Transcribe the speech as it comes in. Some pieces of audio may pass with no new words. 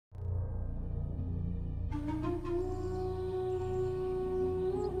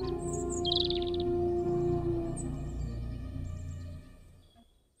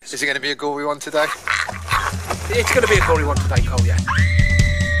Is it going to be a gory one today? It's going to be a gory one today, Cole, yeah. Do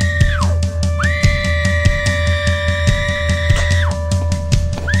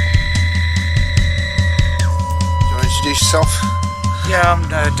you want to introduce yourself? Yeah, I'm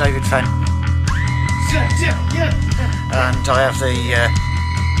David Fenn. And I have the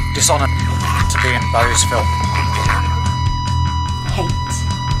dishonour to be in Barry's film. Hate.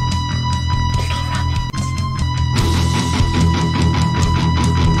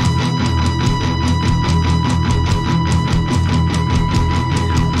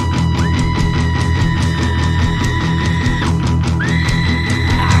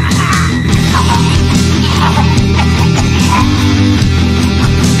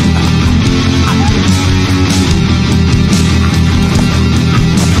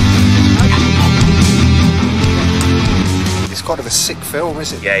 Kind of a sick film,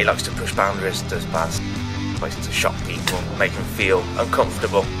 is it? Yeah, he likes to push boundaries, does Baz. He likes to shock people, make them feel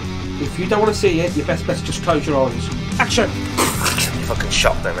uncomfortable. If you don't want to see it, your best bet is just close your eyes. Action! If I can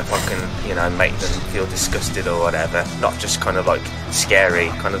shock them, if I can, you know, make them feel disgusted or whatever, not just kind of like scary,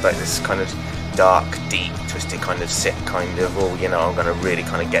 kind of like this kind of dark, deep, twisted kind of sick kind of, oh, you know, I'm going to really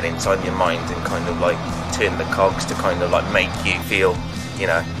kind of get inside your mind and kind of like turn the cogs to kind of like make you feel, you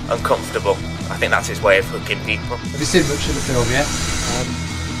know, uncomfortable. I think that's his way of hooking people. Have you seen much of the film yet?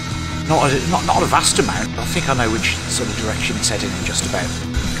 Not a vast amount. I think I know which sort of direction it's heading in just about.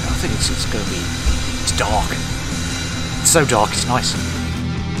 I think it's going to be... It's dark. It's so dark, it's nice.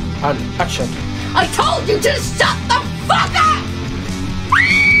 And action. I told you to shut the fuck up!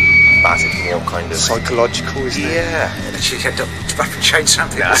 Baz is more kind of... Psychological, isn't it? Yeah. And she end up wrapping chains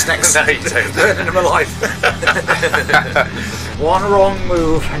around people's necks. No, you don't. Burning them alive. One wrong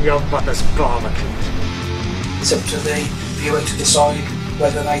move and your mother's barbecued. It's up to the viewer to decide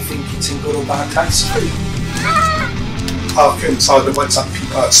whether they think it's in good or bad taste. Our films are the ones that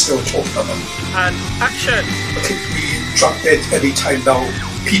people are still talking about. And action. If we drop dead any time now,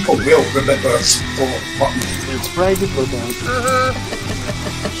 people will remember us for what we did. It's brave people,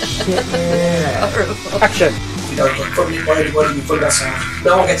 Shit, yeah. Action. We don't get funded by anybody, we fund ourselves.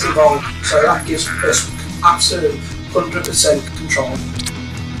 No one gets involved, so that gives us absolute 100% control.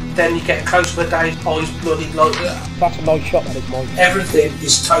 Then you get close to the day, eyes bloodied like that. That's a nice shot, that is, Mike. Everything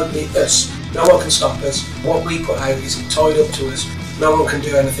is totally us. No one can stop us. What we put out is tied up to us. No one can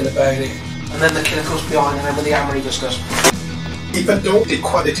do anything about it. And then the killer comes behind, and then with the hammer he just goes. Even though the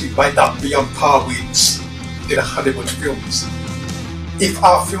quality might not be on par with the Hollywood films, if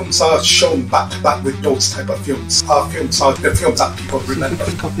our films are shown back to back with those type of films, our films are the films that people remember.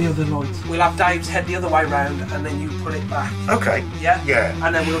 Pick up the other light. We'll have Dave's head the other way round, and then you pull it back. Okay. Yeah? Yeah.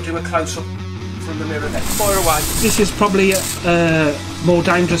 And then we'll do a close-up from the mirror then. Fire away. This is probably a more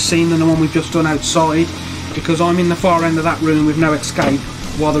dangerous scene than the one we've just done outside, because I'm in the far end of that room with no escape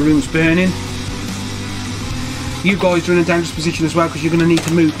while the room's burning. You guys are in a dangerous position as well, because you're going to need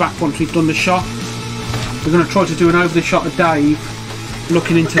to move back once we've done the shot. We're going to try to do an over the shot of Dave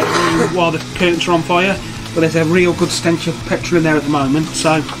looking into the room while the curtains are on fire, but there's a real good stench of petrol in there at the moment,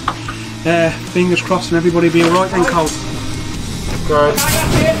 so fingers crossed and everybody will be alright then, Cole. Good.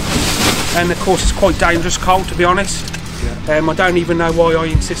 And of course it's quite dangerous, Cole, to be honest. Yeah. I don't even know why I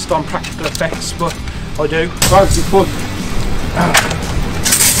insist on practical effects, but I do. Right, it's fun.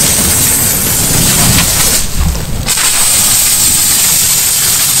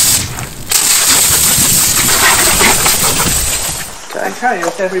 Okay,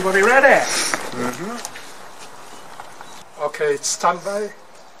 is everybody ready? Okay, it's standby.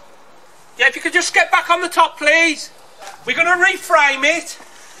 Yeah, if you could just get back on the top, please. We're going to reframe it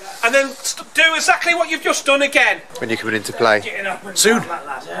and then do exactly what you've just done again. When you're coming into play? Soon.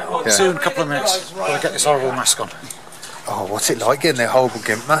 Yeah. Soon, a couple of minutes. Gotta get this horrible mask on. Oh, what's it like getting their horrible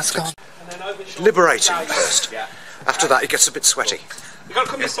Gimp mask on? Liberating first. After that, it gets a bit sweaty. You've got to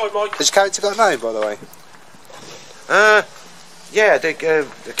come this side, Mike. Has your character got a name, by the way? Yeah, the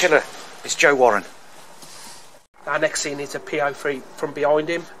killer is Joe Warren. Our next scene is a PO3 from behind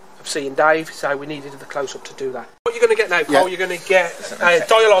him of seeing Dave, so we needed the close-up to do that. What you're going to get now, Cole, you're going to get a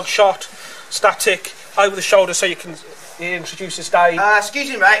dialogue shot, static, over the shoulder, so you can introduce as Dave. Excuse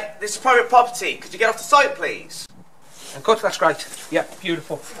me, mate, this is private property. Could you get off the site, please? Good, that's great. Yeah,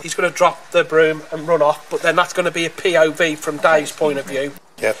 beautiful. He's going to drop the broom and run off, but then that's going to be a POV from Dave's point of view.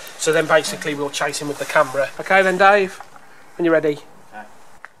 Yep. So then basically we'll chase him with the camera. Okay then, Dave, when you're ready. Okay.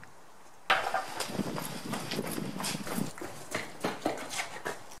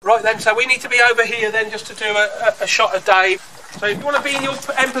 Right then, so we need to be over here then just to do a shot of Dave. So if you want to be in your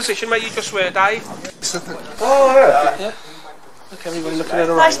end position where you just were, Dave. Oh, yeah. Look, everybody looking at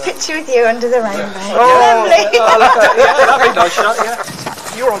her. Nice picture with you under the rainbow. Oh, lovely. Oh, look at, yeah, that'd be a nice shot, yeah.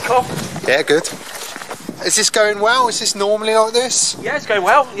 you're on, Carl. Yeah, good. Is this going well? Is this normally like this? Yeah, it's going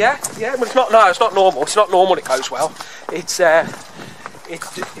well. Yeah. Well, it's not. No, it's not normal. It's not normal. It goes well. It's a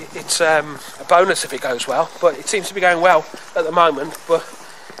bonus if it goes well. But it seems to be going well at the moment. But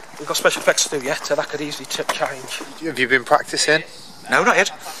we've got special effects to do yet, so that could easily change. Have you been practicing? No, not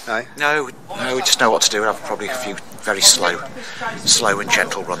yet. No. No, we just know what to do. We'll have probably a few very slow and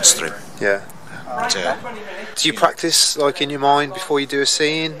gentle runs through. Yeah. But, do you practice like in your mind before you do a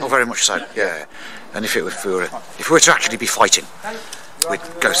scene? Oh, very much so. Yeah. And if we were to actually be fighting, we'd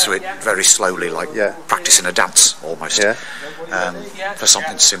go through it very slowly, like practicing a dance almost. Yeah. For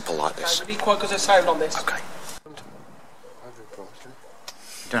something simple like this. Be quite good at sound on this. Okay.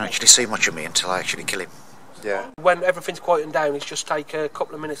 Don't actually see much of me until I actually kill him. Yeah. When everything's quieting down, it's just take a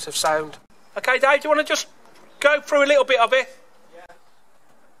couple of minutes of sound. Okay, Dave, do you want to just go through a little bit of it?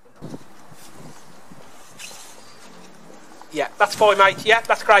 Yeah, that's fine, mate. Yeah,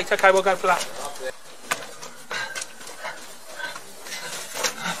 that's great. Okay, we'll go for that.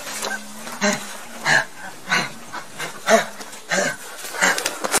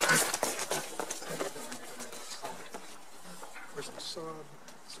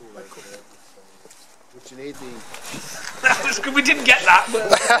 Would you need the... That was good. We didn't get that.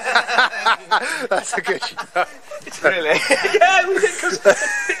 But... That's a good shot. Really? Yeah, we did, because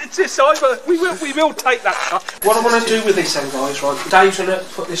it's this size, but we will take that shot. What I want to do with this then, guys, right? Dave's going to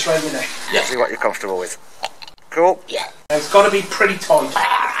put this round your neck. Yeah. See what you're comfortable with. Cool. Yeah. It's got to be pretty tight.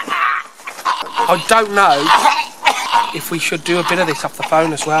 I don't know if we should do a bit of this off the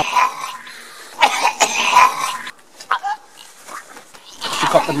phone as well.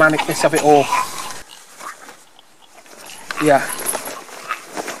 You've got the manicness of it all. Yeah.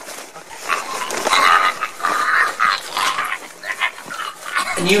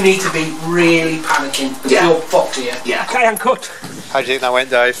 And you need to be really panicking. You're fucked here. Yeah. Okay, and cut. How do you think that went,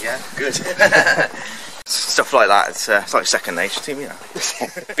 Dave? Yeah, good. Stuff like that, it's like second nature to me, you know.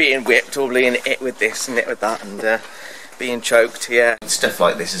 Being whipped or being hit with this and hit with that and being choked, yeah. Stuff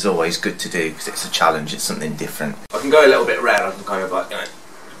like this is always good to do because it's a challenge, it's something different. I can go a little bit around, I can kind of like, you know.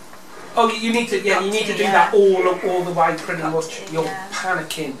 Oh, you need to, you need to do that all the way pretty much. You're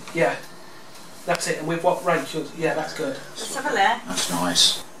panicking, yeah. That's it, and with what Rachel, yeah, that's good. Let's have a look. That's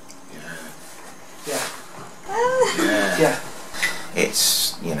nice. Yeah. Yeah.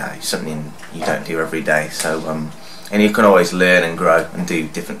 It's, you know, something you don't do every day, so and you can always learn and grow and do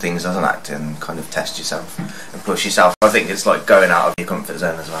different things as an actor and kind of test yourself and push yourself. I think it's like going out of your comfort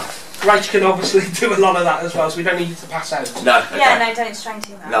zone as well. Rach can obviously do a lot of that as well, so we don't need you to pass out. No. Okay. Yeah, no, don't strain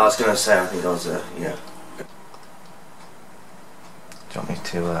too much. No, I was going to say, I think I was, yeah. Do you want me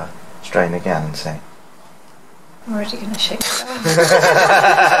to strain again and say? I'm already going to shake it off.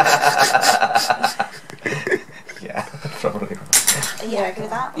 Yeah, probably. Are you okay with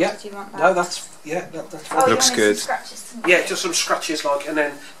that? Or Yeah. do you want that? No, that's fine. Oh, Looks you wanted good. some scratches, didn't you? Yeah, just some scratches, like, and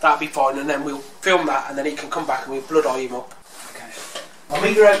then that'll be fine, and then we'll film that, and then he can come back and we'll blood eye him up. Okay. I'll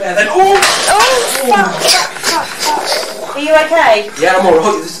meet you out there then. Oh! Fuck. Are you okay? Yeah, I'm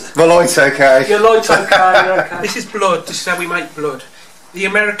alright. My light's okay. Your light's okay, you're okay. This is blood. This is how we make blood. The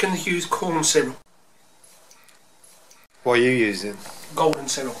Americans use corn syrup. What are you using? Golden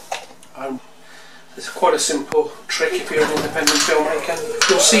syrup. It's quite a simple trick if you're an independent filmmaker.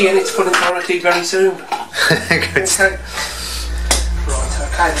 You'll see in its full entirety very soon. Good. Okay. Right,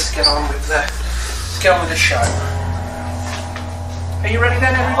 okay, let's get on with the show. Are you ready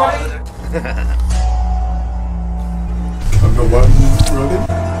then, everybody? Number one, rolling.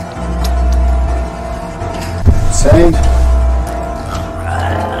 Sound.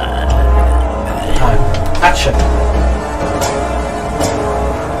 Time. Action.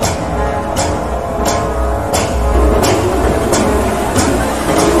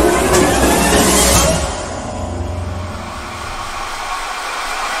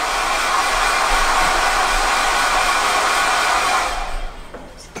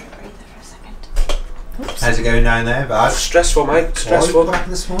 How's it going down there, bad? Stressful, mate. Stressful. What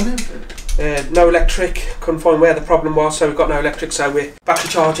happened this morning? No electric. Couldn't find where the problem was, so we've got no electric. So we're battery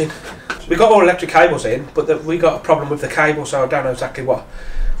charging. We got all electric cables in, but we got a problem with the cable, so I don't know exactly what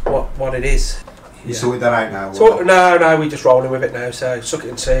it is. You sorted that out now? So, no, we're just rolling with it now. So suck it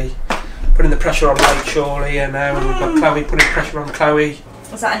and see. Putting the pressure on Rach surely, and now we've got Chloe putting pressure on Chloe.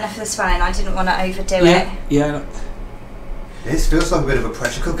 Was that enough of the swelling? I didn't want to overdo it. Yeah. This feels like a bit of a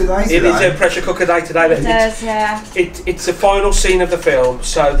pressure cooker day today. It is a pressure cooker day today. It does, yeah. It's the final scene of the film,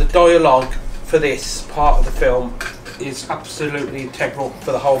 so the dialogue for this part of the film is absolutely integral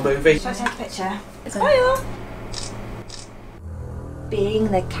for the whole movie. Shall I take a picture? Smile! Being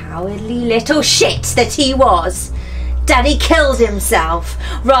the cowardly little shit that he was, Daddy killed himself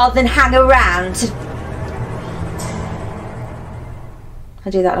rather than hang around.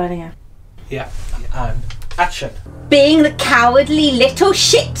 I'll do that line again. Yeah, and action. Being the cowardly little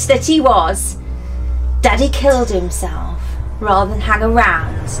shit that he was, Daddy killed himself rather than hang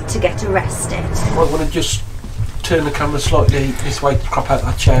around to get arrested. Might want to just turn the camera slightly this way to crop out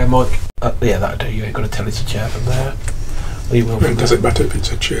that chair, Mike. Yeah, that'll do. You ain't got to tell it's a chair from there. Or you will from Does there. it matter if it's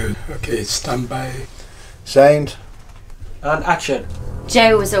a chair? Okay, stand by. Sound. And action.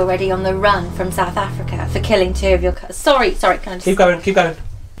 Joe was already on the run from South Africa for killing 2 of your Sorry, can I just... Keep going.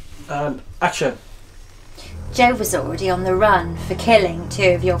 And action. Joe was already on the run for killing 2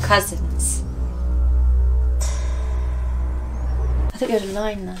 of your cousins. I thought you had a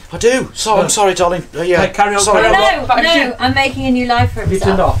line there. I do. So I'm sorry, darling. Yeah. Okay, carry on. Sorry. No, I'm making a new life for You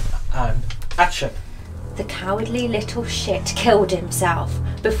turned himself. off. And action. The cowardly little shit killed himself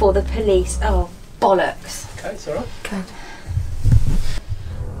before the police... Oh, bollocks. Okay, it's alright. Good.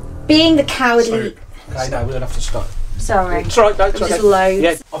 Being the cowardly... Okay, no, we're going to have to stop. Sorry. It's alright, no, it's Just okay. loads.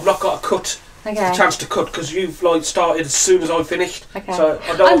 Yeah, I've not got a cut. Okay. A chance to cut because you've like started as soon as I finished. Okay. So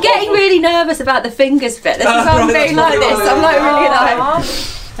I don't I'm getting really nervous about the fingers bit. This is why I'm being like this. I'm like really like...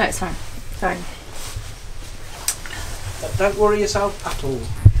 No, it's fine. Sorry. Don't worry yourself at all.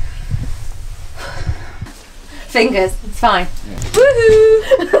 Fingers. It's fine. Woohoo!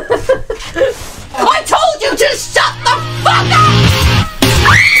 I told you to shut the fuck up!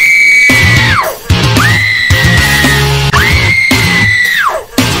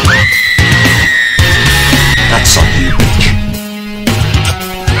 That's on you, bitch.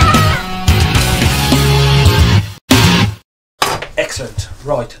 Excellent.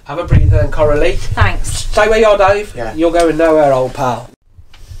 Right, have a breather then, Coralie. Thanks. Stay where you are, Dave. Yeah. You're going nowhere, old pal.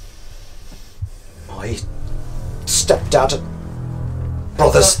 My stepdad.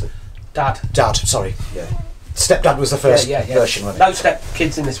 Brothers. Dad. Sorry. Yeah. Stepdad was the first version, wasn't it? No step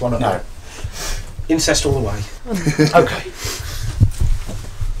kids in this one. No. Incest all the way. Okay.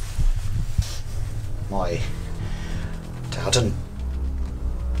 My dad and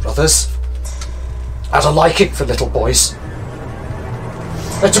brothers had a liking for little boys.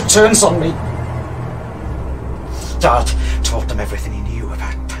 They took turns on me. Dad taught them everything he knew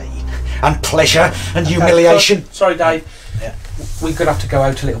about pain and pleasure and humiliation. Sorry, Dave. Yeah. We're gonna have to go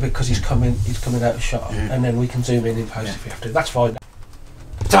out a little bit because he's coming out of shot, and then we can zoom in post if we have to. That's fine.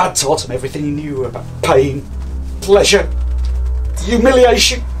 Dad taught him everything he knew about pain, pleasure,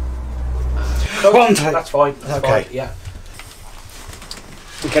 humiliation. One day. That's fine. That's Okay. fine. Yeah.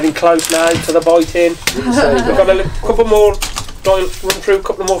 We're getting close now to the biting. So we've got a couple more. Run through a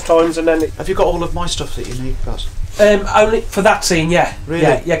couple more times, and then. Have you got all of my stuff that you need, Baz? Only for that scene, yeah. Really?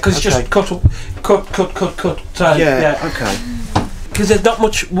 Yeah, because it's just cut. So, Yeah. Okay. Because there's not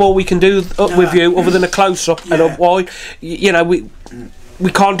much more we can do with you other than a close up and a wide. You know, we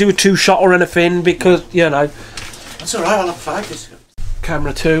can't do a 2-shot or anything because That's all right. I'll have 5.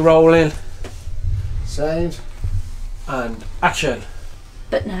 Camera 2 rolling Sound. and action.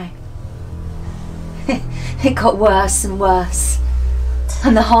 But no. It got worse and worse.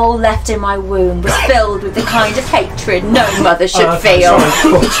 And the hole left in my womb was filled with the kind of hatred no mother should feel.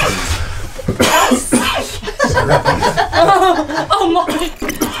 Oh my!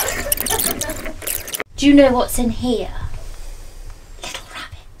 Do you know what's in here? Little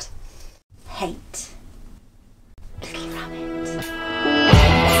rabbit. Hate. Little rabbit.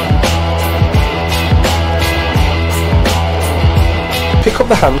 Pick up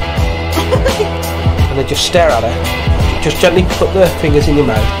the hand and then just stare at her. Just gently put the fingers in your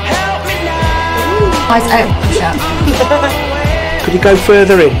mouth. Eyes open, shut. Could you go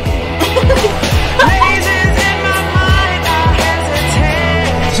further in?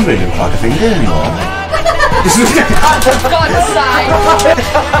 Doesn't really look like a finger anymore. God's sake!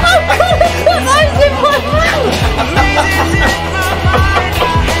 Eyes in my mouth!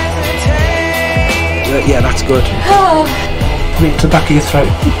 Yeah, that's good. Reach the back of your throat.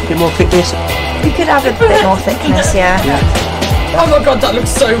 A bit more thickness. We could have a bit more thickness, yeah. Oh my god, that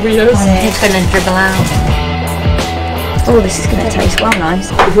looks so weird. It's going to dribble out. Oh, this is going to taste well nice.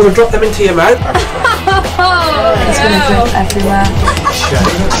 If you want to drop them into your mouth. It's going to drip everywhere.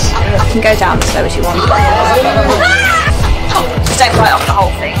 You can go down as slow as you want. Just don't bite off the whole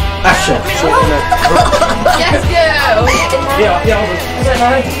thing. Action. Yes, girl! Yeah. I don't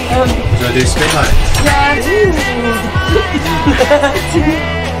know. Do I do spin like?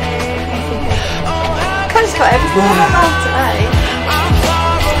 Just got everything in my mouth today.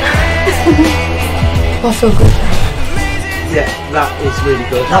 I feel good. Yeah, that is really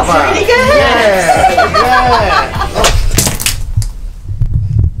good. Not bad. Really good. Yeah.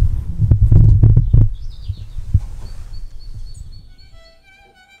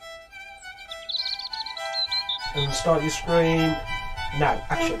 start your scream. Now,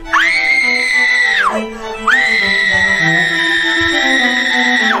 action.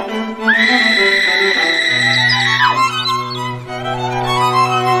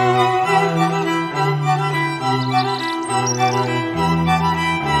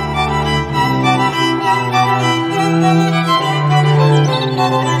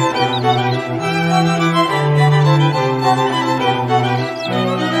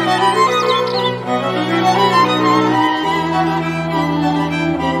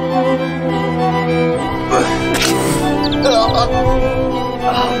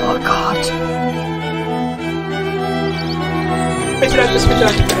 Oh my god. Pick it up, let's get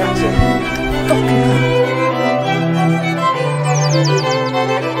down to the action.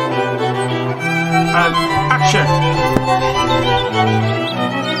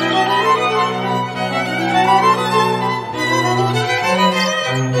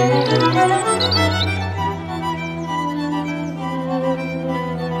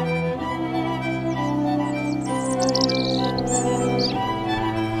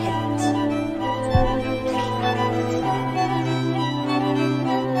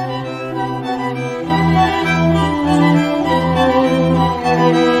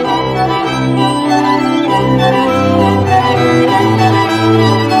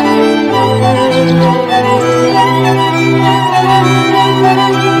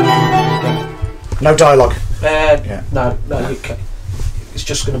 No dialogue. No, you can. It's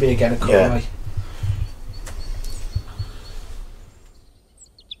just going to be again a cutaway. Yeah.